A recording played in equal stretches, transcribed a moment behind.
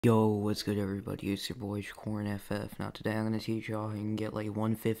Yo, what's good everybody, it's your boy Corn FF. Now today I'm gonna teach y'all how you can get like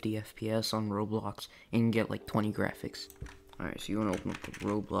 150 FPS on Roblox and get like 20 graphics. Alright, so you wanna open up the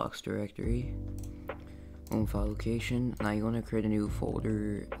Roblox directory, own file location. Now you wanna create a new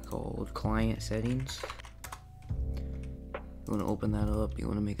folder called client settings. You wanna open that up, you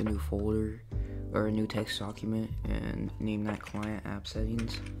wanna make a new folder or a new text document and name that client app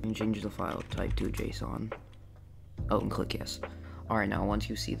settings and change the file type to JSON. Oh, and click yes. Alright, now once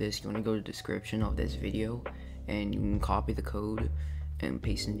you see this, you want to go to the description of this video and you can copy the code and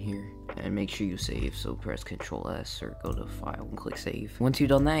paste in here and make sure you save. So press Ctrl S or go to file and click save. Once you've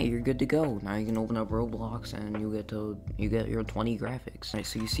done that, you're good to go. Now you can open up Roblox and you get your 20 graphics. Alright,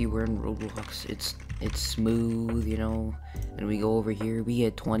 so you see we're in Roblox. It's smooth, you know, and we go over here, we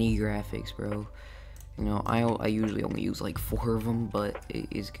get 20 graphics, bro. You know, I usually only use like 4 of them, but it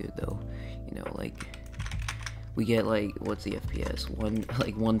is good though. You know, like we get like, what's the FPS?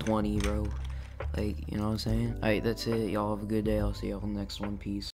 120, bro. Like, you know what I'm saying? Alright, that's it. Y'all have a good day. I'll see y'all in the next one. Peace.